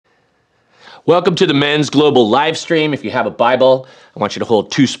Welcome to the Men's Global live stream. If you have a Bible, I want you to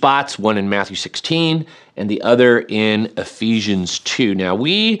hold two spots, one in Matthew 16 and the other in Ephesians 2. Now,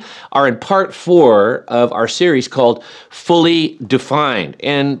 we are in part 4 of our series called Fully Defined,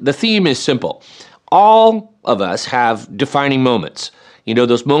 and the theme is simple. All of us have defining moments. You know,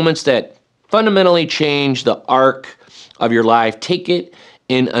 those moments that fundamentally change the arc of your life, take it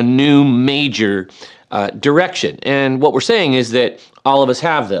in a new major direction. And what we're saying is that all of us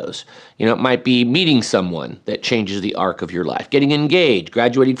have those. You know, it might be meeting someone that changes the arc of your life, getting engaged,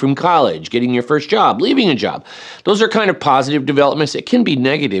 graduating from college, getting your first job, leaving a job. Those are kind of positive developments. It can be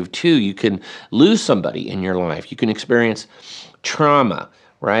negative too. You can lose somebody in your life. You can experience trauma,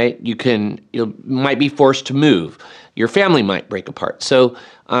 right? You might be forced to move. Your family might break apart. So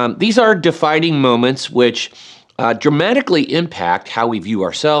these are defining moments which dramatically impact how we view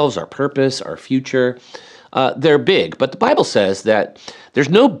ourselves, our purpose, our future. They're big, but the Bible says that there's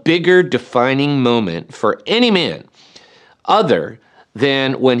no bigger defining moment for any man other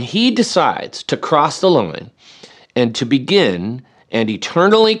than when he decides to cross the line and to begin and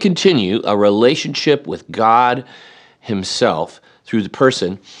eternally continue a relationship with God himself through the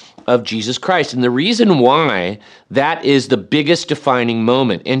person of Jesus Christ. And the reason why that is the biggest defining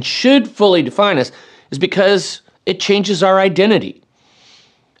moment and should fully define us is because it changes our identity.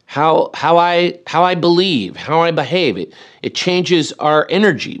 How I believe, how I behave. It changes our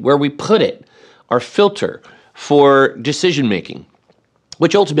energy, where we put it, our filter for decision making,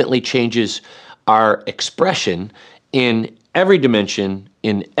 which ultimately changes our expression in every dimension,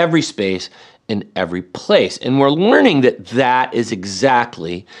 in every space, in every place. And we're learning that that is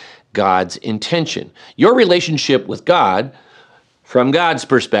exactly God's intention. Your relationship with God, from God's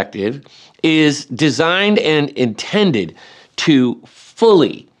perspective, is designed and intended to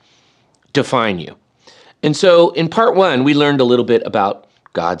fully define you. And so in part 1, we learned a little bit about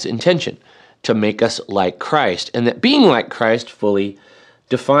God's intention to make us like Christ, and that being like Christ fully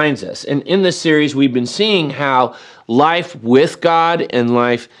defines us. And in this series, we've been seeing how life with God and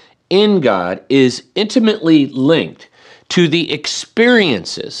life in God is intimately linked to the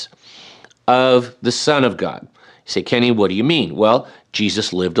experiences of the Son of God. You say, Kenny, what do you mean? Well,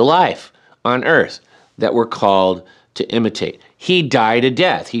 Jesus lived a life on earth that we're called to imitate. He died a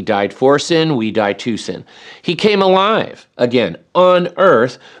death. He died for sin. We died to sin. He came alive again on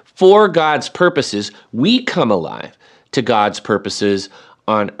earth for God's purposes. We come alive to God's purposes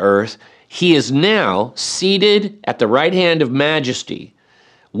on earth. He is now seated at the right hand of majesty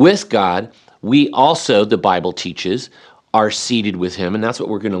with God. We also, the Bible teaches, are seated with him. And that's what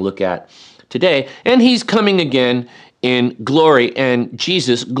we're going to look at today. And he's coming again in glory. And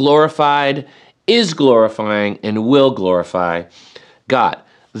Jesus glorified, is glorifying, and will glorify God.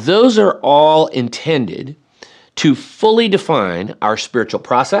 Those are all intended to fully define our spiritual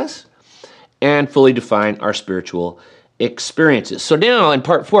process and fully define our spiritual experiences. So now in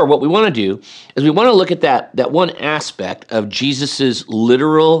part 4, what we want to do is we want to look at that one aspect of Jesus's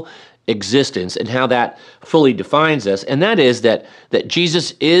literal existence and how that fully defines us, and that is that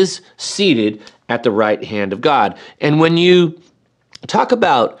Jesus is seated at the right hand of God. And when you talk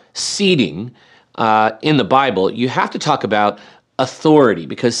about seating in the Bible, you have to talk about authority,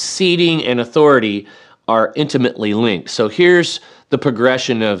 because seating and authority are intimately linked. So here's the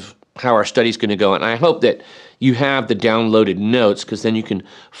progression of how our study's going to go, and I hope that you have the downloaded notes, because then you can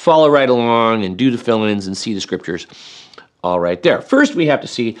follow right along and do the fill-ins and see the scriptures all right there. First, we have to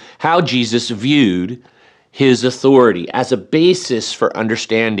see how Jesus viewed his authority as a basis for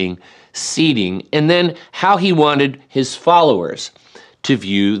understanding seating, and then how he wanted his followers to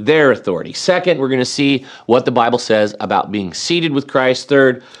view their authority. Second, we're going to see what the Bible says about being seated with Christ.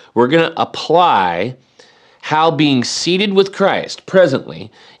 Third, we're going to apply how being seated with Christ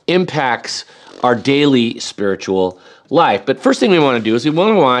presently impacts our daily spiritual life. But first thing we want to do is we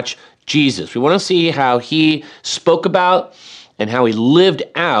want to watch Jesus. We want to see how he spoke about and how he lived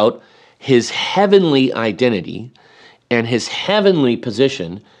out his heavenly identity and his heavenly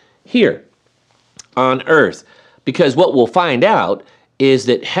position here on earth. Because what we'll find out is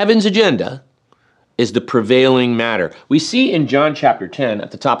that heaven's agenda is the prevailing matter. We see in John chapter 10, at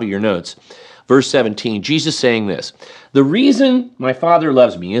the top of your notes, verse 17, Jesus saying this, "The reason my Father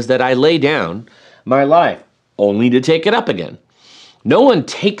loves me is that I lay down my life, only to take it up again. No one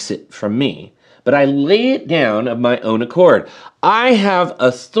takes it from me, but I lay it down of my own accord. I have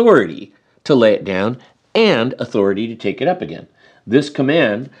authority to lay it down and authority to take it up again. This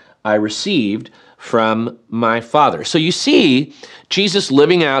command I received from my Father." So you see Jesus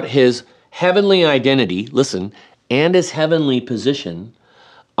living out his heavenly identity, listen, and his heavenly position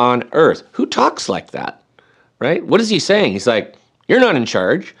on earth. Who talks like that, right? What is he saying? He's like, you're not in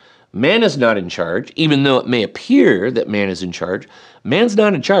charge. Man is not in charge, even though it may appear that man is in charge. Man's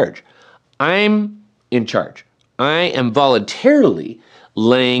not in charge. I'm in charge. I am voluntarily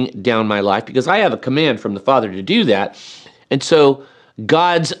laying down my life because I have a command from the Father to do that. And so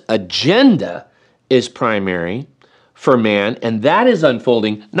God's agenda is primary for man, and that is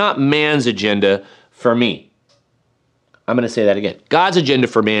unfolding, not man's agenda for me. I'm going to say that again. God's agenda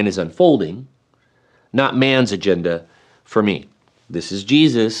for man is unfolding, not man's agenda for me. This is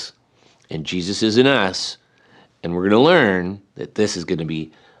Jesus, and Jesus is in us, and we're going to learn that this is going to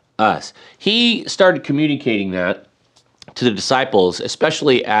be us. He started communicating that to the disciples,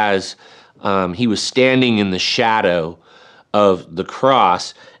 especially as he was standing in the shadow of the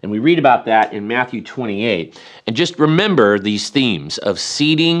cross, and we read about that in Matthew 28. And just remember these themes of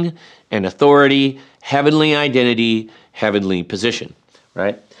seating and authority, heavenly identity, heavenly position,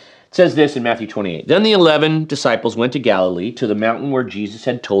 right? It says this in Matthew 28. Then the 11 disciples went to Galilee, to the mountain where Jesus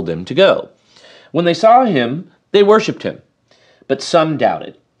had told them to go. When they saw him, they worshipped him, but some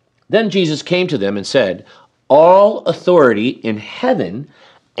doubted. Then Jesus came to them and said, all authority in heaven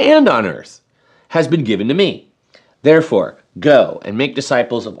and on earth has been given to me. Therefore, go and make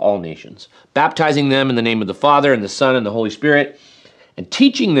disciples of all nations, baptizing them in the name of the Father and the Son and the Holy Spirit, and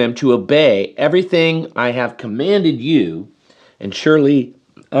teaching them to obey everything I have commanded you, and surely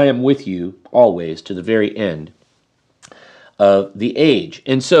I am with you always to the very end of the age.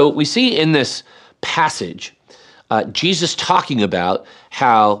 And so we see in this passage, Jesus talking about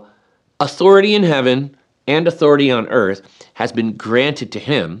how authority in heaven and authority on earth has been granted to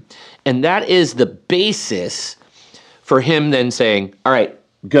him, and that is the basis for him then saying, all right,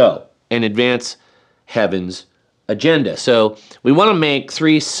 go and advance heaven's agenda. So we want to make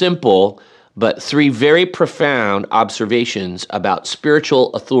three simple but three very profound observations about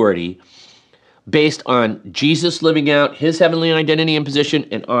spiritual authority based on Jesus living out his heavenly identity and position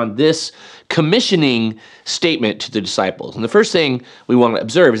and on this commissioning statement to the disciples. And the first thing we want to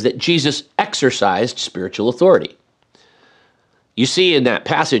observe is that Jesus exercised spiritual authority. You see in that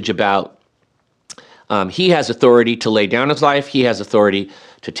passage about he has authority to lay down his life. He has authority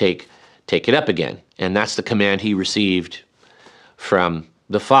to take it up again. And that's the command he received from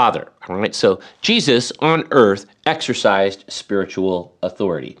the Father. All right. So Jesus on earth exercised spiritual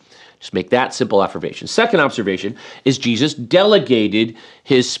authority. Just make that simple observation. Second observation is Jesus delegated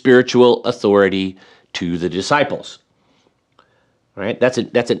his spiritual authority to the disciples. All right. That's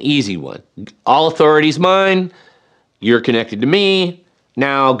an easy one. All authority is mine. You're connected to me.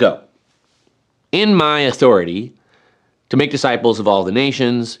 Now go. In my authority to make disciples of all the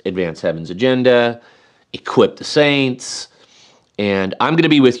nations, advance heaven's agenda, equip the saints, and I'm going to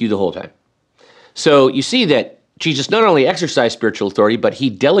be with you the whole time. So you see that Jesus not only exercised spiritual authority, but he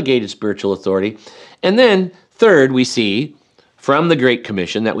delegated spiritual authority. And then third, we see from the Great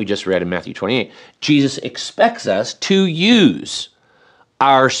Commission that we just read in Matthew 28, Jesus expects us to use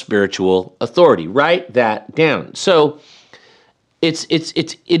our spiritual authority. Write that down. So it's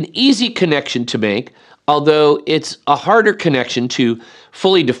an easy connection to make, although it's a harder connection to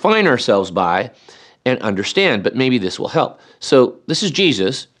fully define ourselves by and understand, but maybe this will help. So this is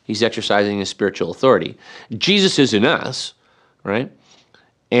Jesus. He's exercising his spiritual authority. Jesus is in us, right?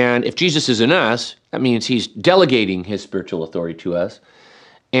 And if Jesus is in us, that means he's delegating his spiritual authority to us.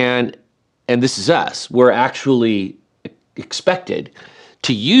 And this is us. We're actually expected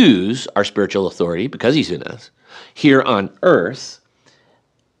to use our spiritual authority because he's in us. Here on earth,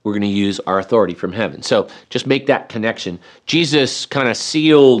 we're going to use our authority from heaven. So just make that connection. Jesus kind of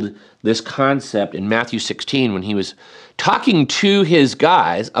sealed this concept in Matthew 16 when he was talking to his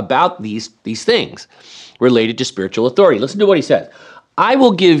guys about these things related to spiritual authority. Listen to what he says. I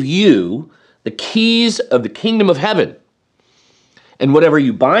will give you the keys of the kingdom of heaven. And whatever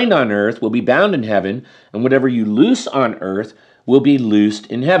you bind on earth will be bound in heaven, and whatever you loose on earth will be loosed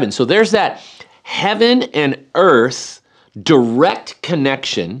in heaven. So there's that heaven and earth direct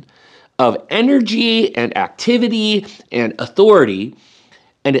connection of energy and activity and authority,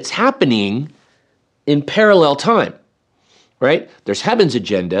 and it's happening in parallel time, right? There's heaven's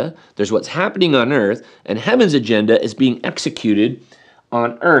agenda, there's what's happening on earth, and heaven's agenda is being executed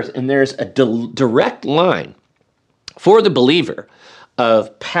on earth, and there's a direct line for the believer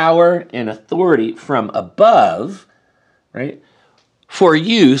of power and authority from above, right, for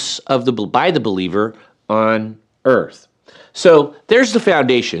use of by the believer on earth. So there's the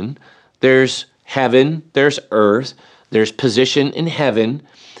foundation. There's heaven, there's earth, there's position in heaven,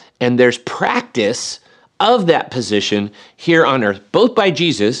 and there's practice of that position here on earth, both by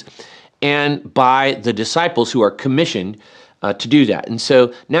Jesus and by the disciples who are commissioned to do that. And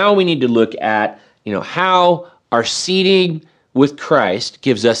so now we need to look at, how our seating with Christ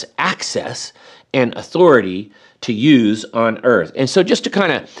gives us access and authority to use on earth. And so just to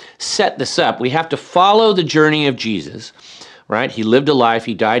kind of set this up, we have to follow the journey of Jesus, right? He lived a life,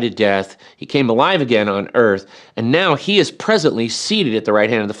 he died a death, he came alive again on earth, and now he is presently seated at the right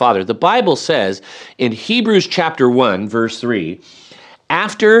hand of the Father. The Bible says in Hebrews chapter 1, verse 3,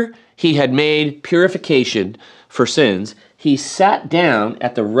 after he had made purification for sins, he sat down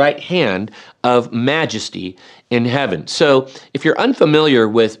at the right hand of majesty in heaven. So if you're unfamiliar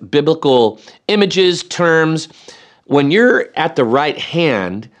with biblical images, terms, when you're at the right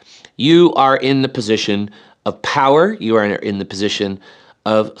hand, you are in the position of power. You are in the position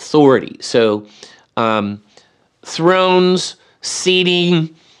of authority. So thrones,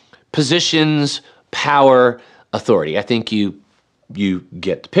 seating, positions, power, authority. I think you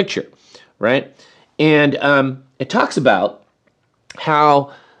get the picture, right? And it talks about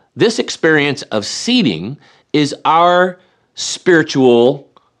how this experience of seating is our spiritual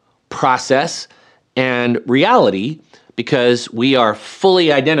process and reality because we are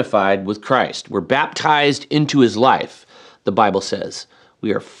fully identified with Christ. We're baptized into his life, the Bible says.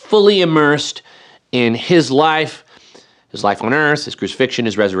 We are fully immersed in his life on earth, his crucifixion,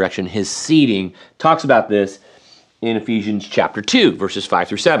 his resurrection, his seating. Talks about this in Ephesians chapter 2, verses 5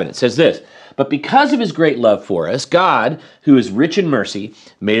 through 7. It says this, but because of his great love for us, God, who is rich in mercy,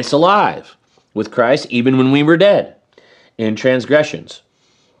 made us alive with Christ even when we were dead in transgressions.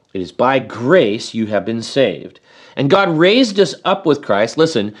 It is by grace you have been saved. And God raised us up with Christ,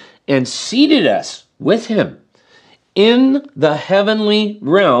 listen, and seated us with him in the heavenly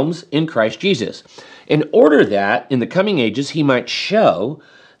realms in Christ Jesus, in order that in the coming ages he might show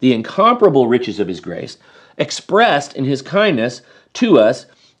the incomparable riches of his grace expressed in his kindness to us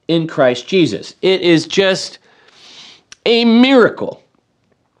in Christ Jesus. It is just a miracle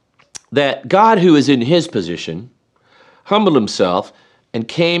that God, who is in his position, humbled himself and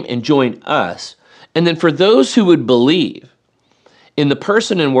came and joined us. And then for those who would believe in the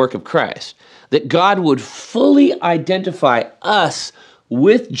person and work of Christ, that God would fully identify us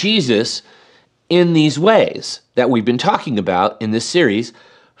with Jesus in these ways that we've been talking about in this series,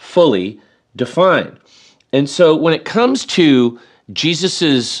 fully defined. And so when it comes to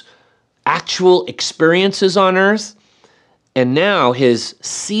Jesus's actual experiences on earth and now his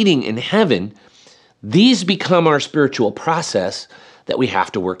seating in heaven, these become our spiritual process that we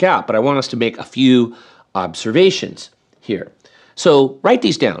have to work out. But I want us to make a few observations here. So write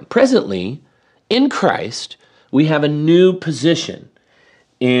these down. Presently, in Christ, we have a new position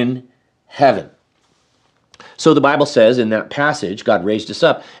in heaven. So the Bible says in that passage, God raised us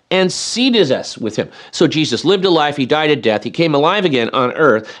up and seated us with him. So Jesus lived a life, he died a death, he came alive again on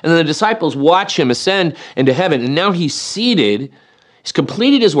earth, and then the disciples watch him ascend into heaven, and now he's seated, he's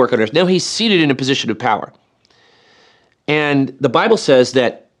completed his work on earth, now he's seated in a position of power. And the Bible says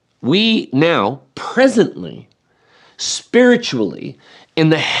that we now, presently, spiritually, in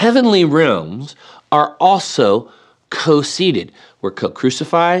the heavenly realms, are also co-seated. We're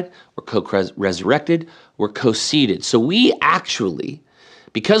co-crucified, we're co-resurrected, we're co-seated. So we actually,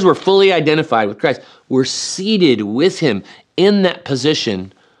 because we're fully identified with Christ, we're seated with him in that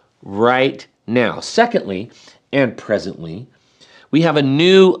position right now. Secondly, and presently, we have a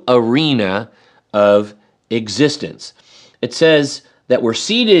new arena of existence. It says that we're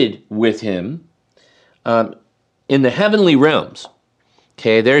seated with him in the heavenly realms.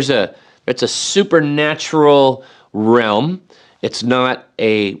 Okay, it's a supernatural realm. It's not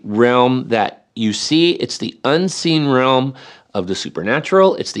a realm that you see. It's the unseen realm of the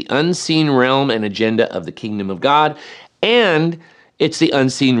supernatural. It's the unseen realm and agenda of the kingdom of God. And it's the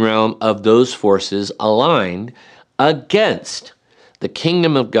unseen realm of those forces aligned against the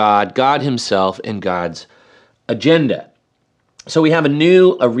kingdom of God, God himself, and God's agenda. So we have a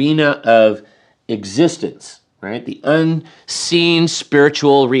new arena of existence, right? The unseen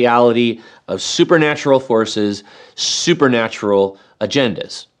spiritual reality of supernatural forces, supernatural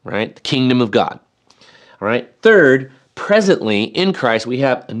agendas, right? The kingdom of God. All right. Third, presently in Christ, we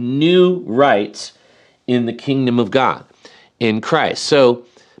have new rights in the kingdom of God in Christ. So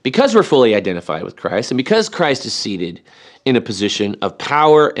because we're fully identified with Christ, and because Christ is seated in a position of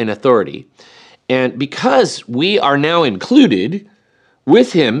power and authority, and because we are now included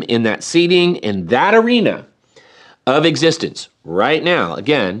with him in that seating, in that arena of existence right now,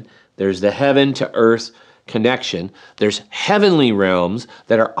 again, there's the heaven to earth connection. There's heavenly realms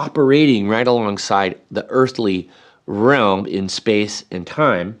that are operating right alongside the earthly realm in space and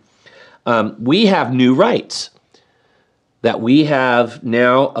time. We have new rights that we have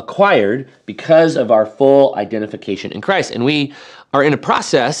now acquired because of our full identification in Christ. And we are in a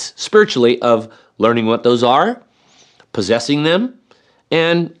process spiritually of learning what those are, possessing them,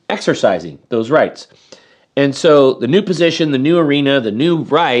 and exercising those rights. And so the new position, the new arena, the new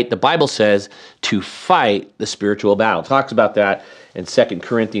right, the Bible says to fight the spiritual battle. It talks about that in 2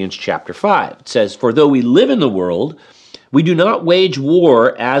 Corinthians chapter 5. It says, "For though we live in the world, we do not wage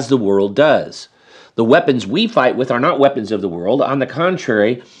war as the world does. The weapons we fight with are not weapons of the world. On the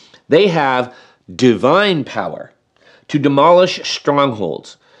contrary, they have divine power to demolish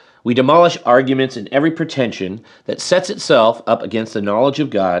strongholds. We demolish arguments and every pretension that sets itself up against the knowledge of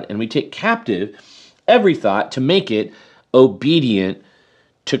God, and we take captive every thought to make it obedient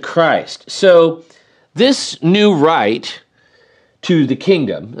to Christ." So this new right to the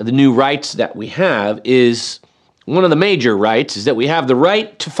kingdom, the new rights that we have, is one of the major rights, is that we have the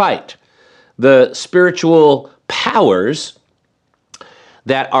right to fight the spiritual powers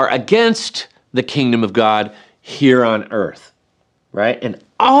that are against the kingdom of God here on earth, right? And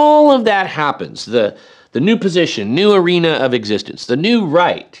all of that happens, the new position, new arena of existence, the new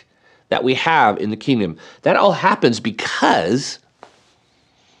right that we have in the kingdom, that all happens because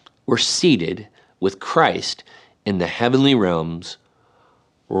we're seated with Christ in the heavenly realms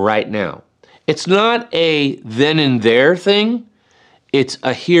right now. It's not a then and there thing. It's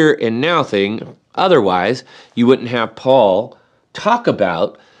a here and now thing. Otherwise, you wouldn't have Paul talk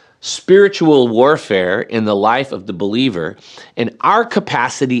about spiritual warfare in the life of the believer and our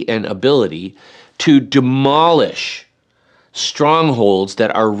capacity and ability to demolish strongholds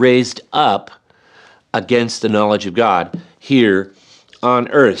that are raised up against the knowledge of God here on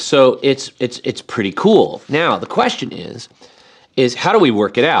earth. So it's pretty cool. Now, the question is how do we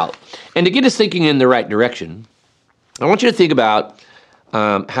work it out? And to get us thinking in the right direction, I want you to think about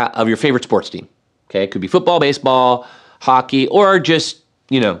of your favorite sports team. Okay, it could be football, baseball, hockey, or just,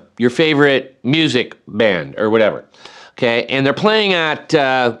 your favorite music band or whatever. Okay, and they're playing at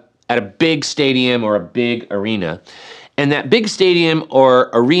a big stadium or a big arena, and that big stadium or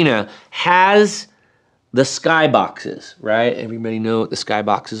arena has the sky boxes, right? Everybody know what the sky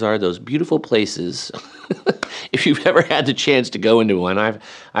boxes are? Those beautiful places. If you've ever had the chance to go into one,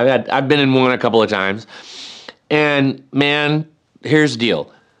 I've been in one a couple of times, and man, here's the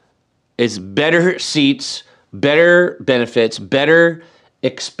deal. It's better seats, better benefits, better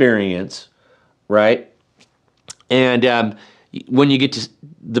experience, right? And when you get to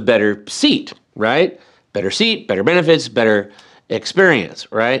the better seat, right? Better seat, better benefits, better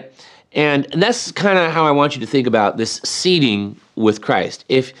experience, right? And that's kind of how I want you to think about this seating with Christ.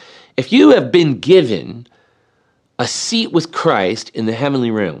 If you have been given a seat with Christ in the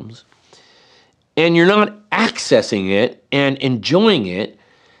heavenly realms, and you're not accessing it and enjoying it,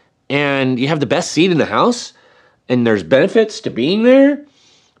 and you have the best seat in the house, and there's benefits to being there,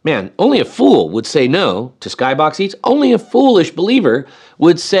 man, only a fool would say no to skybox seats. Only a foolish believer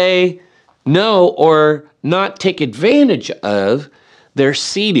would say no or not take advantage of their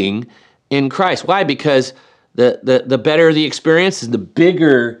seating in Christ. Why? Because the better the experience, the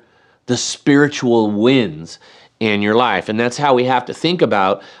bigger the spiritual wins in your life. And that's how we have to think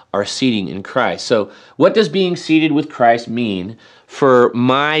about our seating in Christ. So what does being seated with Christ mean for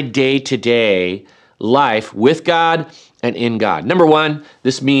my day-to-day life with God and in God? Number one,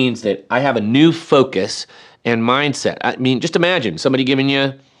 this means that I have a new focus and mindset. I mean, just imagine somebody giving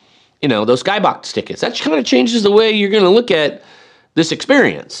you, those skybox tickets. That kind of changes the way you're going to look at this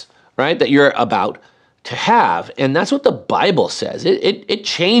experience, right, that you're about to have. And that's what the Bible says. It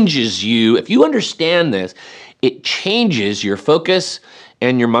changes you. If you understand this, it changes your focus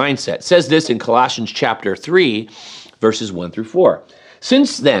and your mindset. It says this in Colossians chapter 3, verses 1 through 4.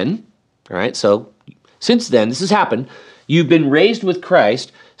 Since then, this has happened, you've been raised with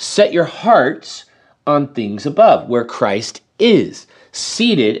Christ. Set your hearts on things above, where Christ is,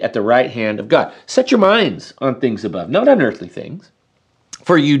 seated at the right hand of God. Set your minds on things above, not on earthly things.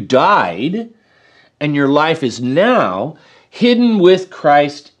 For you died, and your life is now hidden with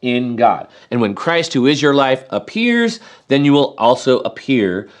Christ in God. And when Christ, who is your life, appears, then you will also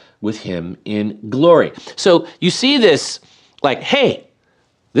appear with him in glory. So you see this like, hey,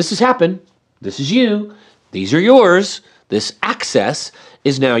 this has happened. This is you. These are yours. This access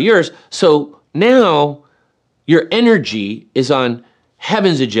is now yours. So now your energy is on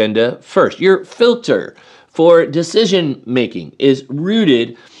heaven's agenda first. Your filter for decision making is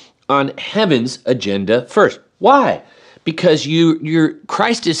rooted on heaven's agenda first. Why? Because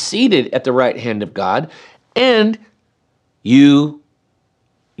Christ is seated at the right hand of God, and your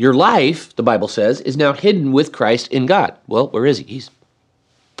life, the Bible says, is now hidden with Christ in God. Well, where is he?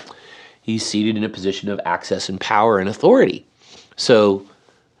 He's seated in a position of access and power and authority. So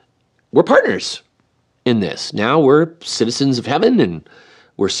we're partners in this. Now we're citizens of heaven, and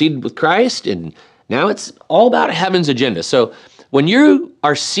we're seated with Christ, and Now it's all about heaven's agenda. So when you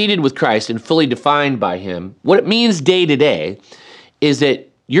are seated with Christ and fully defined by him, what it means day to day is that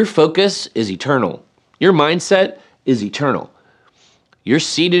your focus is eternal. Your mindset is eternal. You're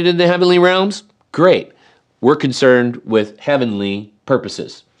seated in the heavenly realms? Great. We're concerned with heavenly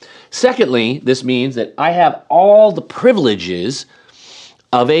purposes. Secondly, this means that I have all the privileges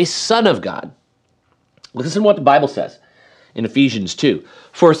of a son of God. Listen to what the Bible says in Ephesians 2.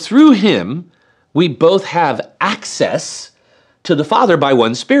 For through him, we both have access to the Father by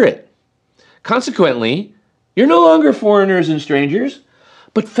one Spirit. Consequently, you're no longer foreigners and strangers,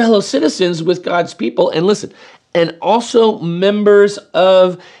 but fellow citizens with God's people. And listen, and also members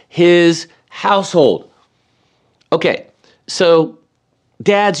of his household. Okay, so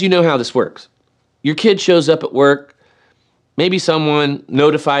dads, you know how this works. Your kid shows up at work. Maybe someone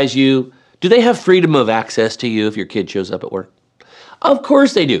notifies you. Do they have freedom of access to you if your kid shows up at work? Of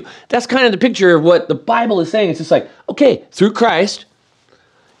course they do. That's kind of the picture of what the Bible is saying. It's just like, okay, through Christ,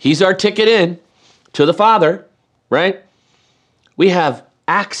 he's our ticket in to the Father, right? We have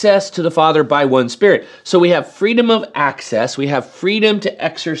access to the Father by one Spirit. So we have freedom of access. We have freedom to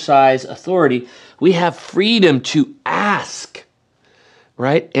exercise authority. We have freedom to ask,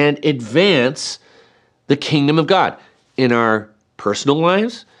 right? And advance the kingdom of God in our personal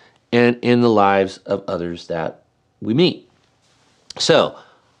lives and in the lives of others that we meet. So,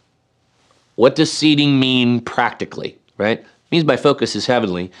 what does seating mean practically, right? It means my focus is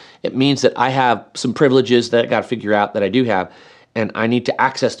heavenly. It means that I have some privileges that I got to figure out that I do have, and I need to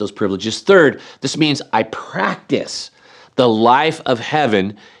access those privileges. Third, this means I practice the life of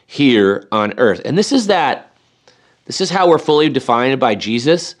heaven here on earth. And this is how we're fully defined by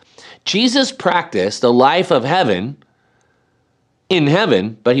Jesus. Jesus practiced the life of heaven in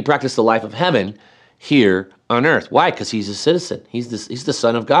heaven, but he practiced the life of heaven here on earth. Why? Because he's a citizen. He's the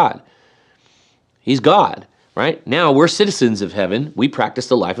Son of God. He's God, right? Now we're citizens of heaven. We practice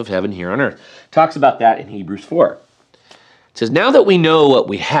the life of heaven here on earth. Talks about that in Hebrews 4. It says, now that we know what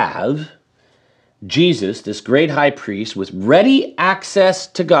we have, Jesus, this great high priest, with ready access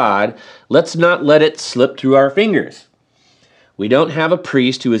to God, let's not let it slip through our fingers. We don't have a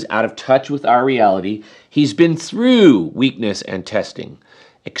priest who is out of touch with our reality. He's been through weakness and testing,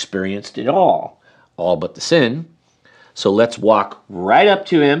 experienced it all but the sin. So let's walk right up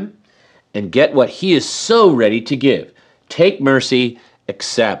to him and get what he is so ready to give. Take mercy,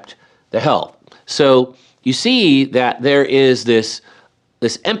 accept the help. So you see that there is this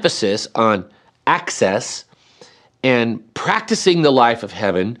emphasis on access and practicing the life of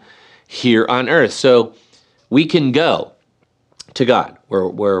heaven here on earth. So we can go to God.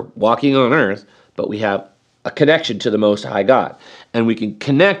 We're walking on earth, but we have a connection to the Most High God. And we can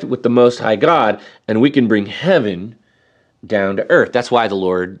connect with the Most High God, and we can bring heaven down to earth. That's why the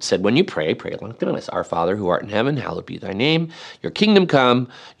Lord said, when you pray like this: Our Father who art in heaven, hallowed be thy name. Your kingdom come,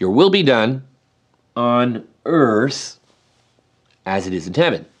 your will be done on earth as it is in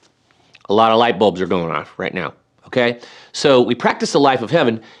heaven. A lot of light bulbs are going off right now, okay? So we practice the life of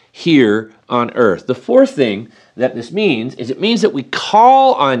heaven here on earth. The fourth thing that this means is it means that we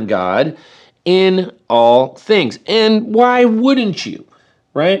call on God in all things. And why wouldn't you,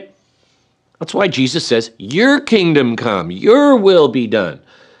 right? That's why Jesus says, your kingdom come, your will be done.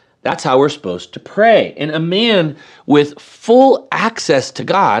 That's how we're supposed to pray. And a man with full access to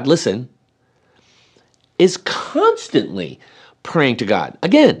God, listen, is constantly praying to God.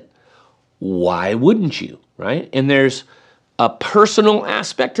 Again, why wouldn't you, right? And there's a personal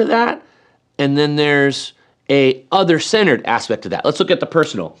aspect to that, and then there's a other-centered aspect to that. Let's look at the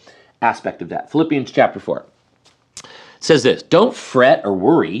personal aspect of that. Philippians chapter 4 says this: don't fret or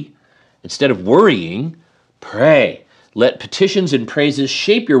worry. Instead of worrying, pray. Let petitions and praises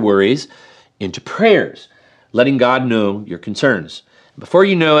shape your worries into prayers, letting God know your concerns. Before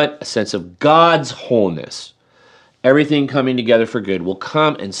you know it, a sense of God's wholeness, everything coming together for good, will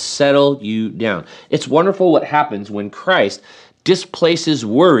come and settle you down. It's wonderful what happens when Christ displaces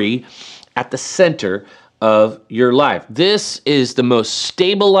worry at the center of your life. This is the most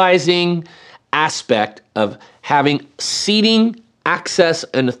stabilizing aspect of having seating, access,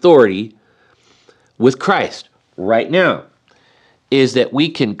 and authority with Christ right now, is that we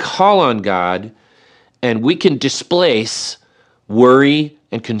can call on God and we can displace worry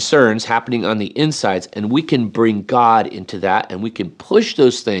and concerns happening on the insides, and we can bring God into that, and we can push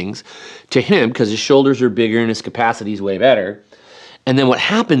those things to him because his shoulders are bigger and his capacity is way better. And then what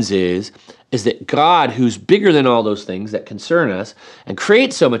happens is that God, who's bigger than all those things that concern us and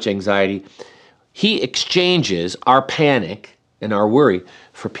create so much anxiety, he exchanges our panic and our worry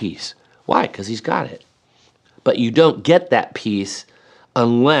for peace. Why? Because he's got it. But you don't get that peace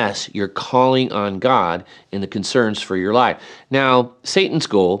unless you're calling on God in the concerns for your life. Now, Satan's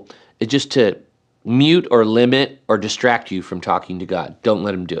goal is just to mute or limit or distract you from talking to God. Don't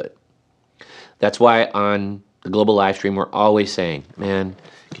let him do it. That's why on the Global Live Stream, we're always saying, man,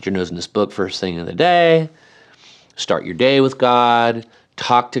 get your nose in this book first thing of the day, start your day with God,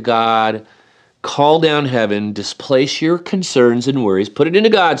 talk to God, call down heaven, displace your concerns and worries, put it into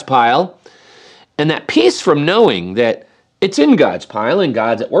God's pile, and that peace from knowing that it's in God's pile and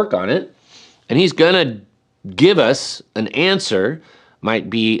God's at work on it, and he's going to give us an answer.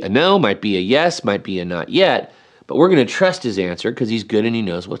 Might be a no, might be a yes, might be a not yet, but we're going to trust his answer because he's good and he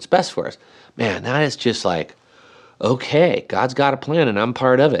knows what's best for us. Man, that is just like, okay, God's got a plan and I'm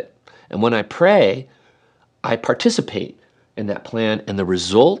part of it. And when I pray, I participate in that plan, and the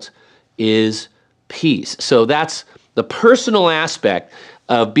result is peace. So that's the personal aspect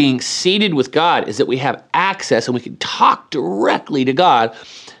of being seated with God, is that we have access and we can talk directly to God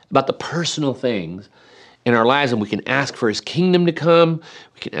about the personal things in our lives, and we can ask for his kingdom to come,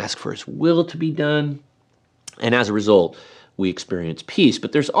 we can ask for his will to be done, and as a result, we experience peace.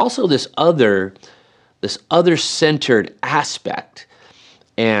 But there's also this other centered aspect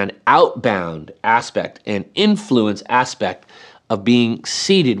and outbound aspect and influence aspect of being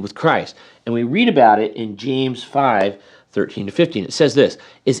seated with Christ. And we read about it in James 5:13-15. It says this,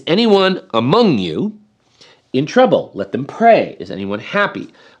 "Is anyone among you in trouble? Let them pray. Is anyone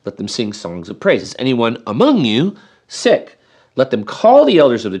happy? Let them sing songs of praise. Is anyone among you sick? Let them call the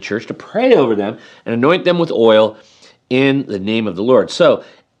elders of the church to pray over them and anoint them with oil in the name of the Lord." So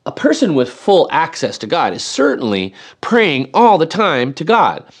a person with full access to God is certainly praying all the time to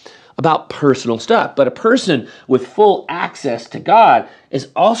God about personal stuff. But a person with full access to God is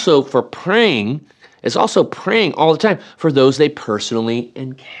also praying all the time for those they personally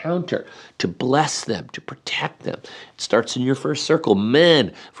encounter, to bless them, to protect them. It starts in your first circle,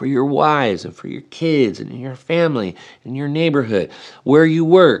 men, for your wives and for your kids and in your family, in your neighborhood, where you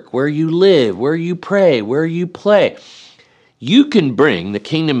work, where you live, where you pray, where you play. You can bring the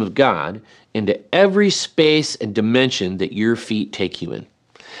kingdom of God into every space and dimension that your feet take you in.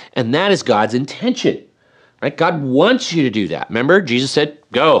 And that is God's intention, right? God wants you to do that. Remember, Jesus said,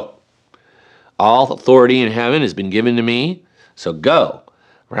 go. All authority in heaven has been given to me, so go,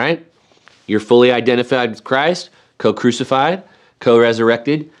 right? You're fully identified with Christ, co-crucified,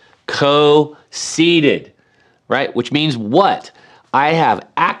 co-resurrected, co-seated, right? Which means what? I have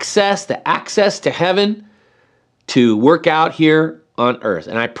access to heaven to work out here on earth,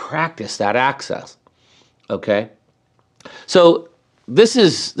 and I practice that access, okay? So this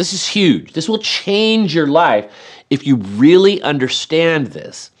is huge. This will change your life if you really understand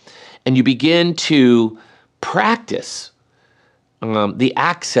this and you begin to practice the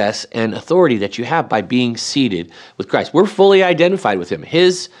access and authority that you have by being seated with Christ. We're fully identified with him.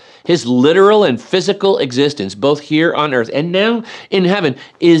 His literal and physical existence, both here on earth and now in heaven,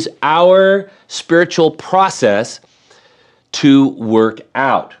 is our spiritual process to work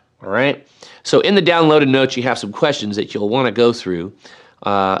out, all right? So in the downloaded notes, you have some questions that you'll want to go through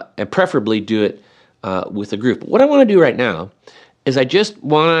and preferably do it with a group. But what I want to do right now is I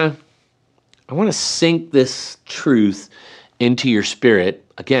want to sink this truth into your spirit,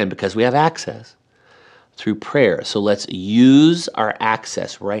 again, because we have access through prayer. So let's use our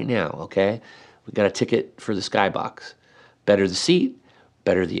access right now, okay? We've got a ticket for the skybox. Better the seat,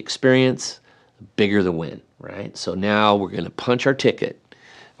 better the experience, bigger the win, right? So now we're going to punch our ticket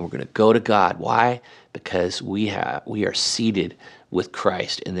and we're going to go to God. Why? Because we are seated with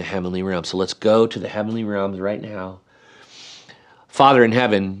Christ in the heavenly realm. So let's go to the heavenly realms right now. Father in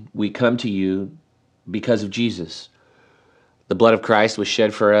heaven, we come to you because of Jesus. The blood of Christ was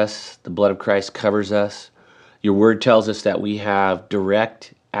shed for us. The blood of Christ covers us. Your word tells us that we have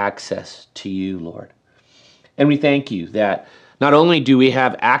direct access to you, Lord. And we thank you that not only do we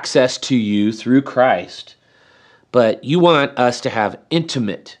have access to you through Christ, but you want us to have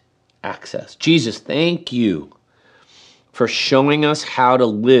intimate access. Jesus, thank you for showing us how to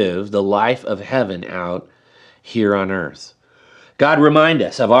live the life of heaven out here on earth. God, remind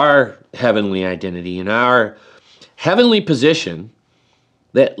us of our heavenly identity and our heavenly position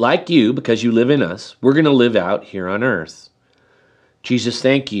that, like you, because you live in us, we're going to live out here on earth. Jesus,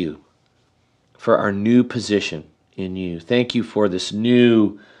 thank you for our new position in you. Thank you for this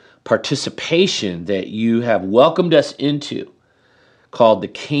new participation that you have welcomed us into, called the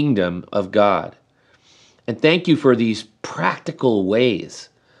kingdom of God. And thank you for these practical ways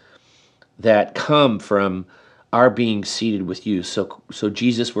that come from our being seated with you. So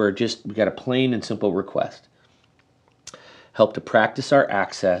Jesus, we got a plain and simple request. Help to practice our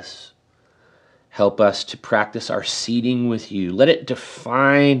access. Help us to practice our seating with you. Let it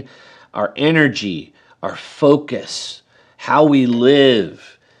define our energy, our focus, how we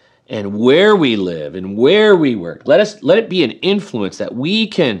live, and where we live and where we work. Let it be an influence that we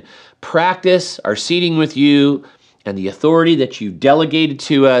can practice our seating with you and the authority that you delegated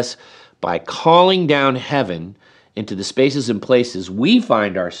to us by calling down heaven into the spaces and places we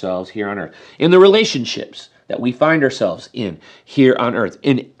find ourselves here on earth, in the relationships that we find ourselves in here on earth,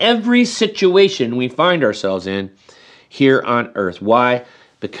 in every situation we find ourselves in here on earth. Why?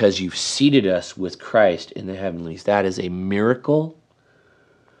 Because you've seated us with Christ in the heavenlies. That is a miracle.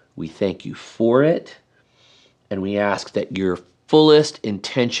 We thank you for it, and we ask that your fullest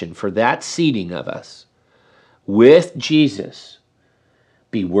intention for that seating of us with Jesus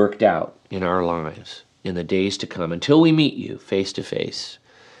be worked out in our lives in the days to come until we meet you face to face.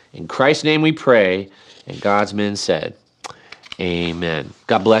 In Christ's name we pray, and God's men said, amen.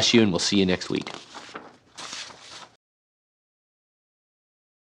 God bless you, and we'll see you next week.